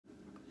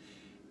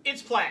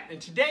It's Platt,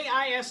 and today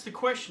I asked the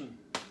question,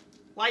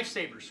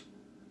 Lifesavers,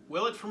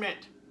 will it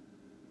ferment?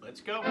 Let's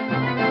go.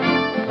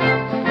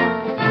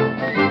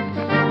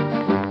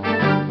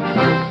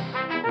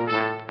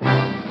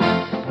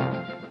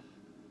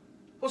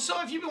 Well,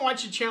 so if you've been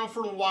watching the channel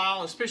for a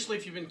while, especially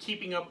if you've been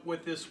keeping up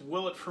with this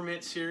Will It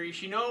Ferment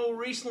series, you know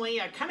recently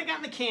I kind of got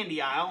in the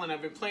candy aisle and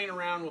I've been playing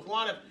around with a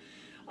lot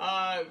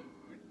of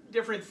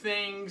different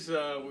things.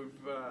 We've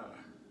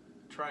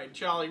tried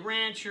Jolly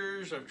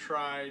Ranchers, I've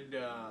tried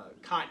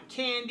cotton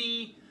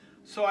candy,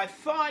 so I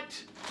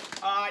thought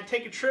I'd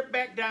take a trip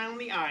back down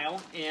the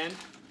aisle and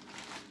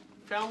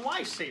found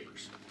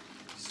Lifesavers.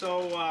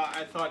 So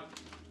I thought,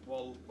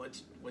 well,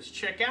 let's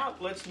check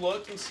out, let's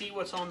look and see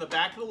what's on the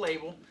back of the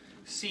label,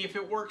 see if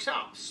it works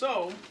out.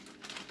 So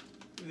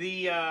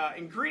the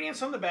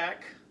ingredients on the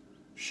back: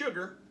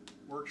 sugar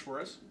works for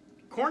us,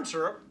 corn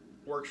syrup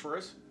works for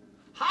us,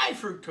 high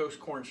fructose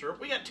corn syrup.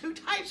 We got two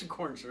types of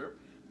corn syrup,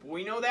 but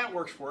we know that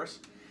works for us.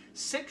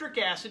 Citric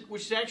acid,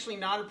 which is actually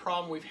not a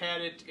problem. We've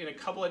had it in a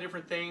couple of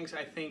different things.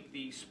 I think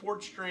the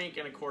sports drink,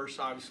 and of course,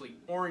 obviously,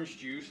 orange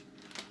juice.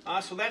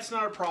 So that's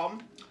not a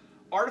problem.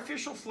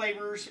 Artificial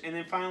flavors, and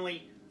then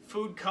finally,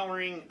 food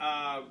coloring,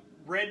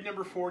 red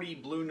number 40,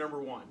 blue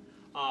number 1.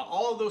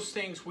 All of those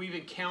things we've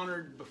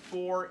encountered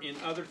before in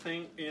other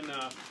things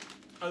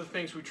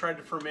we tried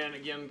to ferment.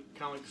 Again,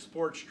 kind of like the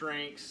sports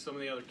drinks, some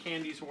of the other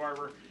candies, or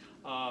whatever.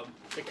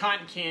 The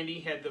cotton candy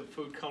had the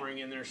food coloring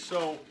in there,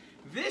 so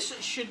this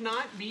should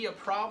not be a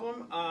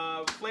problem.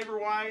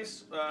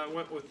 Flavor-wise, I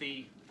went with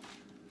the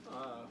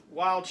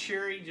wild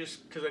cherry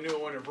just because I knew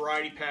I wanted a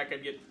variety pack.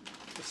 I'd get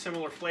a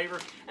similar flavor,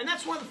 and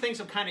that's one of the things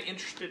I'm kind of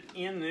interested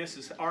in. This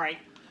is, all right,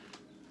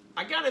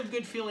 I got a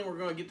good feeling we're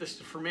going to get this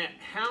to ferment.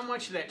 How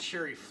much of that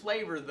cherry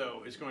flavor,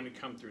 though, is going to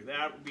come through?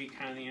 That would be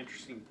kind of the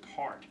interesting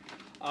part.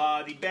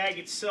 The bag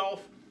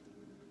itself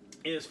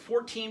is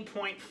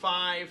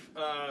 14.5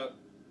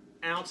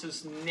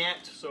 ounces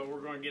net, so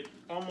we're going to get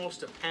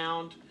almost a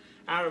pound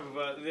out of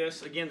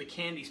this. Again, the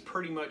candy's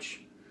pretty much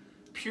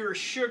pure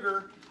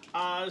sugar,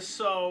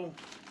 so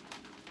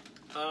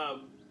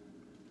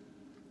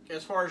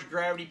as far as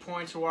gravity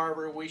points or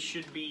whatever, we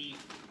should be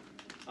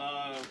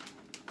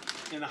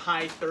in the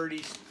high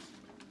 30s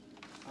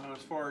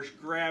as far as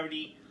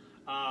gravity.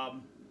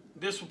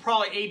 This will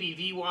probably,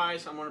 ABV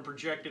wise, I'm going to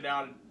project it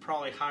out at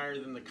probably higher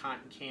than the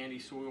cotton candy,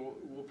 so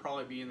we'll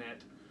probably be in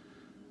that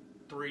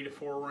 3 to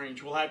 4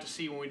 range. We'll have to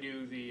see when we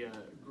do the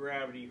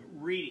gravity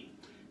reading.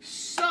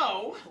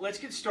 So let's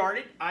get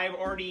started. I've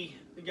already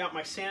got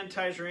my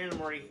sanitizer in.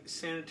 I'm already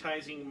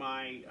sanitizing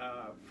my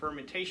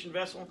fermentation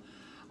vessel.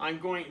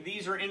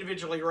 These are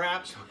individually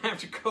wrapped, so I have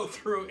to go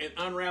through and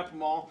unwrap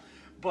them all.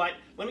 But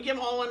let me get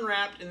them all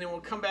unwrapped, and then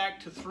we'll come back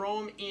to throw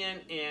them in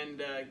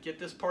and get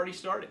this party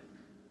started.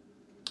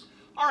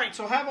 All right,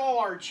 so I have all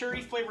our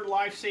cherry flavored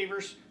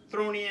Lifesavers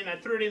thrown in. I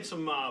threw it in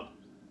some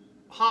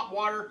hot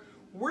water.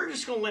 We're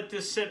just going to let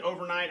this sit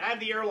overnight. I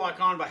have the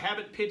airlock on, but I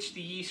haven't pitched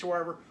the yeast or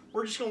whatever.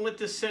 We're just going to let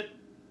this sit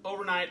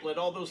overnight, let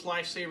all those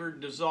Lifesavers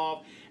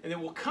dissolve, and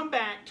then we'll come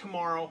back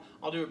tomorrow.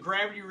 I'll do a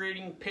gravity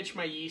reading, pitch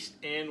my yeast,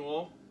 and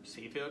we'll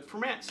see if it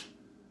ferments.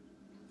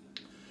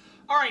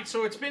 All right,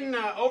 so it's been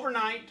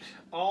overnight.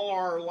 All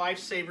our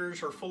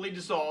Lifesavers are fully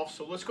dissolved,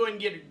 so let's go ahead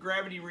and get a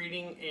gravity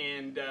reading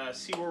and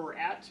see where we're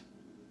at.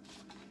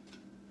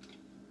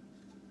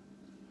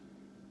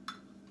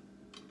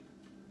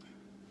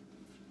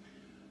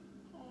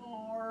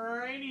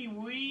 Alrighty,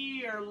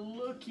 we are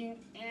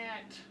looking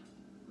at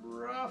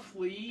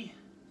roughly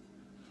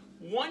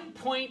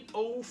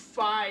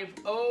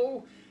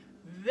 1.050.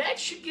 That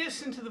should get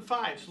us into the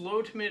 5s,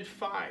 low to mid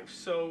 5s.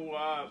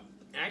 So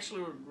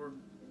actually, we're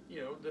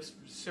this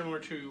is similar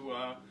to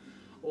a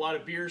lot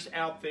of beers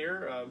out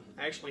there.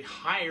 Actually,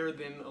 higher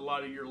than a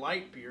lot of your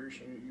light beers.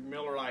 Your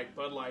Miller Lite,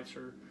 Bud Lights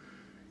are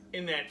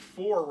in that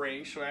 4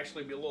 range, so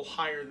actually be a little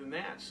higher than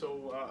that.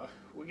 So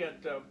we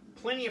got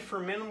plenty of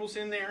fermentables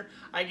in there.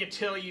 I can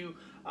tell you,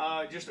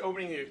 just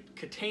opening the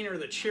container,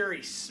 the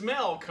cherry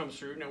smell comes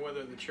through. Now,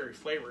 whether the cherry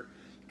flavor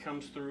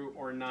comes through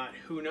or not,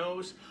 who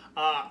knows.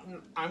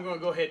 I'm going to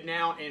go ahead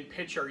now and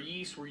pitch our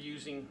yeast. We're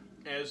using,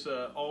 as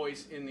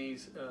always in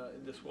these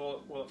this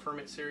Will It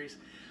Ferment series,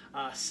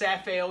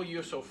 SAF Ale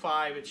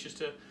USO5. It's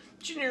just a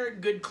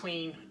generic, good,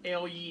 clean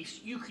ale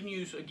yeast. You can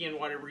use, again,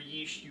 whatever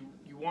yeast you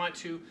want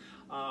to.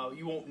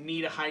 You won't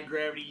need a high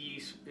gravity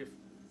yeast if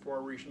for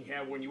a reason you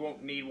have one. You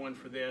won't need one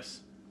for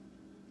this.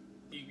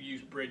 You can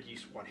use bread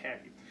yeast, what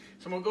have you.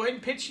 So I'm going to go ahead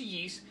and pitch the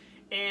yeast,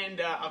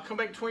 and I'll come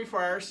back in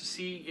 24 hours to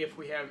see if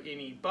we have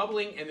any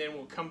bubbling, and then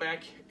we'll come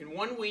back in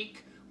 1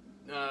 week,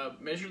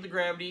 measure the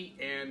gravity,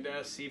 and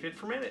see if it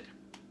fermented.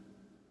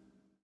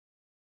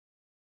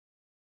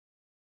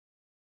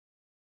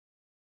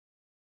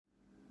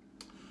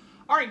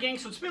 All right, gang,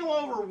 so it's been a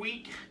little over a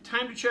week.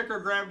 Time to check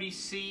our gravity,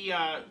 see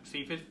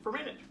if it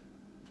fermented.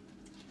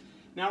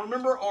 Now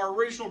remember, our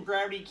original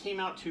gravity came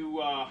out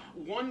to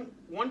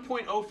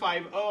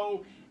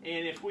 1.050,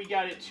 and if we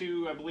got it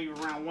to, I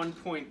believe, around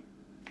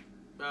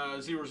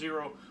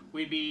 1.00,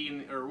 we'd be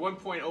in, or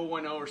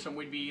 1.010 or something,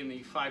 we'd be in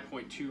the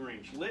 5.2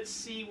 range. Let's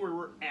see where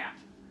we're at.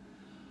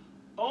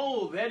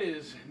 Oh, that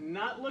is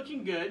not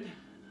looking good.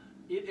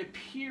 It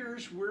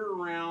appears we're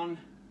around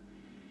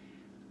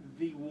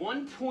the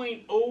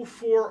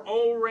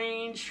 1.040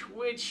 range,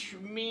 which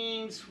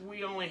means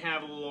we only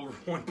have a little over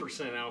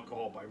 1%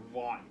 alcohol by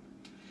volume.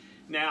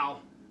 Now,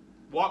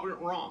 what went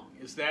wrong?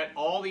 Is that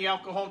all the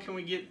alcohol can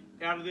we get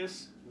out of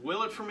this?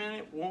 Will it ferment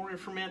it? Won't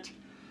it ferment?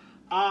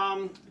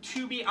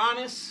 To be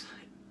honest,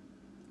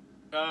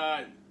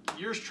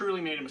 yours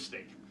truly made a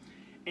mistake.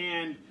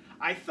 And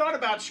I thought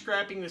about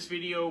scrapping this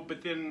video,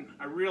 but then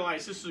I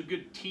realized this is a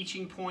good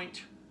teaching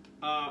point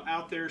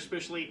out there,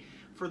 especially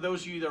for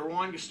those of you that are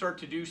wanting to start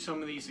to do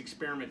some of these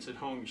experiments at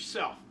home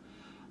yourself.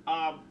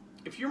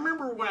 If you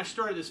remember when I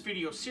started this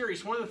video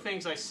series, one of the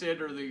things I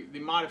said, or the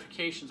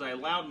modifications I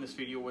allowed in this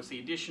video, was the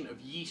addition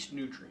of yeast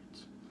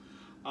nutrients.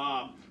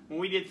 When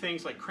we did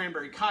things like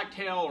cranberry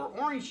cocktail or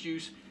orange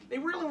juice, they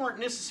really weren't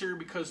necessary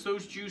because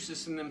those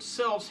juices in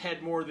themselves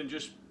had more than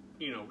just,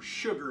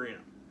 sugar in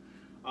them.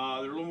 They're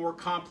a little more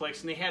complex,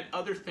 and they had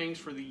other things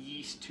for the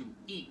yeast to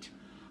eat.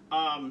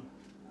 Now,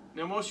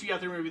 most of you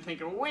out there may be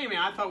thinking, well, wait a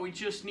minute, I thought we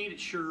just needed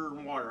sugar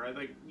and water. I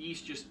think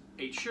yeast just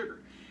ate sugar.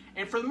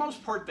 And for the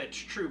most part, that's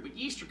true, but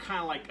yeast are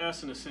kind of like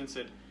us in the sense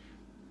that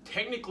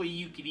technically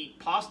you could eat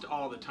pasta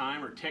all the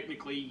time, or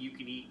technically you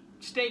could eat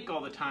steak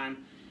all the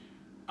time,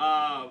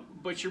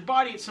 but your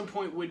body at some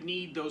point would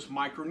need those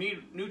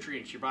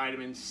micronutrients, your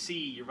vitamin C,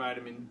 your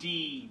vitamin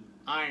D,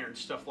 iron,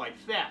 stuff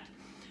like that.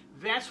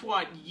 That's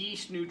what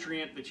yeast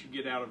nutrient that you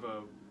get out of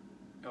a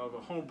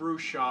home brew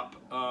shop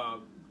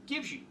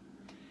gives you.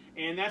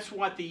 And that's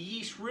what the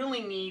yeast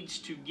really needs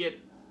to get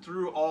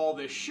through all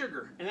this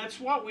sugar. And that's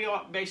what we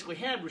basically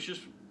had, was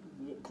just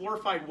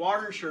glorified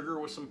water and sugar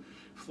with some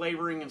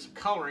flavoring and some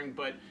coloring,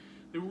 but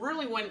there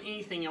really wasn't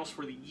anything else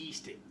for the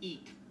yeast to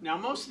eat. Now,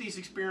 most of these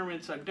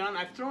experiments I've done,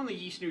 I've thrown the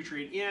yeast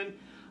nutrient in.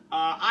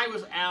 I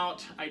was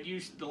out, I'd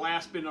used the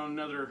last bit on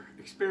another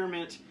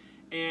experiment,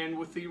 and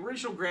with the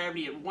original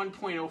gravity at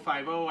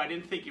 1.050, I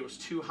didn't think it was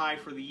too high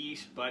for the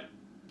yeast, but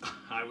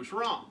I was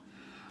wrong.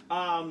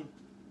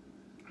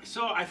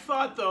 So I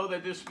thought, though,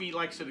 that this would be,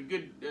 like I said, a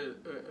good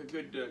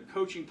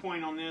coaching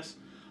point on this.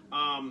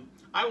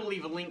 I will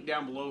leave a link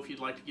down below if you'd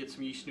like to get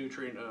some yeast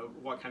nutrient,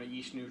 what kind of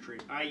yeast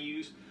nutrient I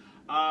use.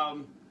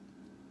 And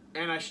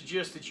I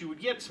suggest that you would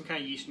get some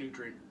kind of yeast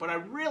nutrient. But I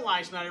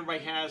realize not everybody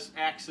has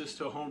access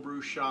to a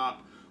homebrew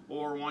shop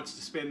or wants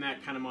to spend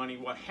that kind of money,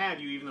 what have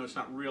you, even though it's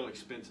not real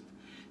expensive.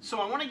 So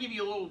I want to give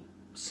you a little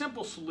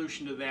simple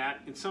solution to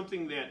that, and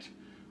something that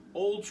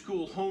old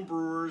school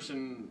homebrewers,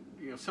 and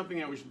something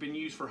that has been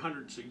used for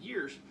hundreds of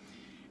years,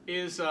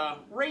 is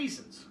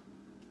raisins.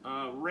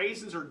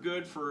 Raisins are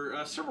good for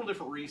several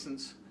different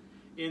reasons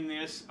in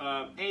this.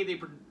 They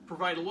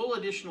provide a little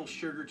additional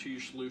sugar to your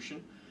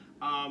solution.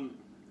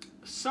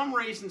 Some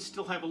raisins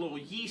still have a little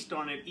yeast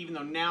on it, even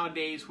though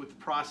nowadays with the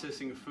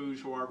processing of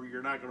foods, however,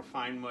 you're not going to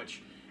find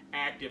much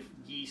active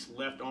yeast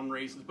left on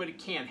raisins, but it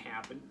can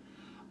happen.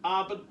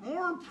 But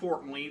more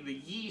importantly, the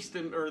yeast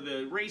or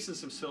the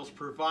raisins themselves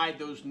provide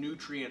those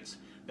nutrients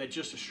that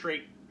just a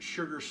straight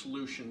sugar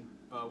solution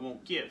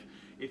won't give.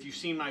 If you've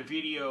seen my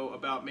video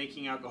about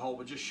making alcohol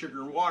with just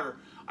sugar and water,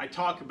 I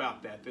talk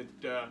about that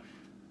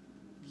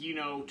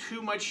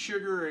too much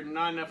sugar and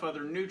not enough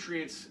other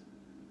nutrients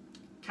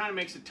kind of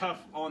makes it tough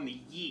on the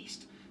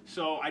yeast.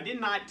 So I did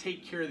not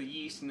take care of the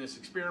yeast in this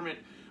experiment,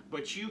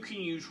 but you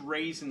can use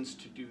raisins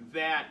to do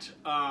that.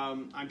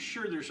 I'm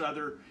sure there's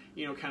other,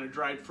 kind of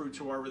dried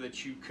fruits or whatever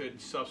that you could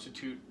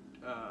substitute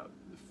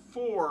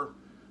for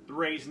the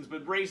raisins,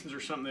 but raisins are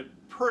something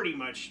that pretty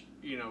much,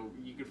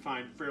 you could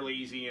find fairly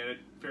easy and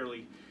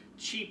fairly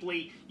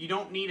cheaply. You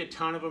don't need a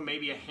ton of them.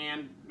 Maybe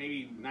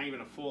maybe not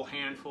even a full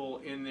handful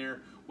in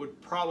there would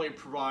probably have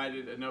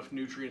provided enough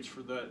nutrients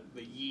for the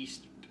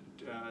yeast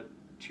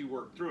to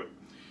work through it.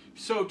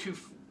 So to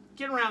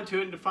get around to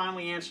it and to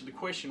finally answer the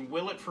question,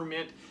 will it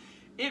ferment?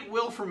 It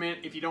will ferment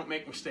if you don't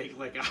make a mistake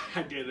like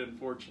I did,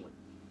 unfortunately.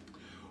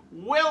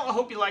 Well, I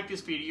hope you liked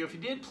this video. If you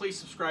did, please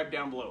subscribe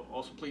down below.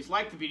 Also, please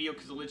like the video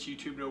because it lets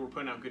YouTube know we're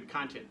putting out good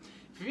content.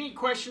 If you have any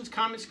questions,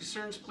 comments,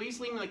 concerns, please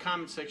leave them in the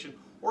comments section,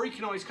 or you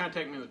can always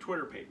contact me on the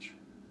Twitter page.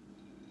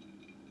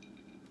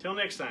 Till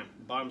next time,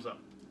 bottoms up.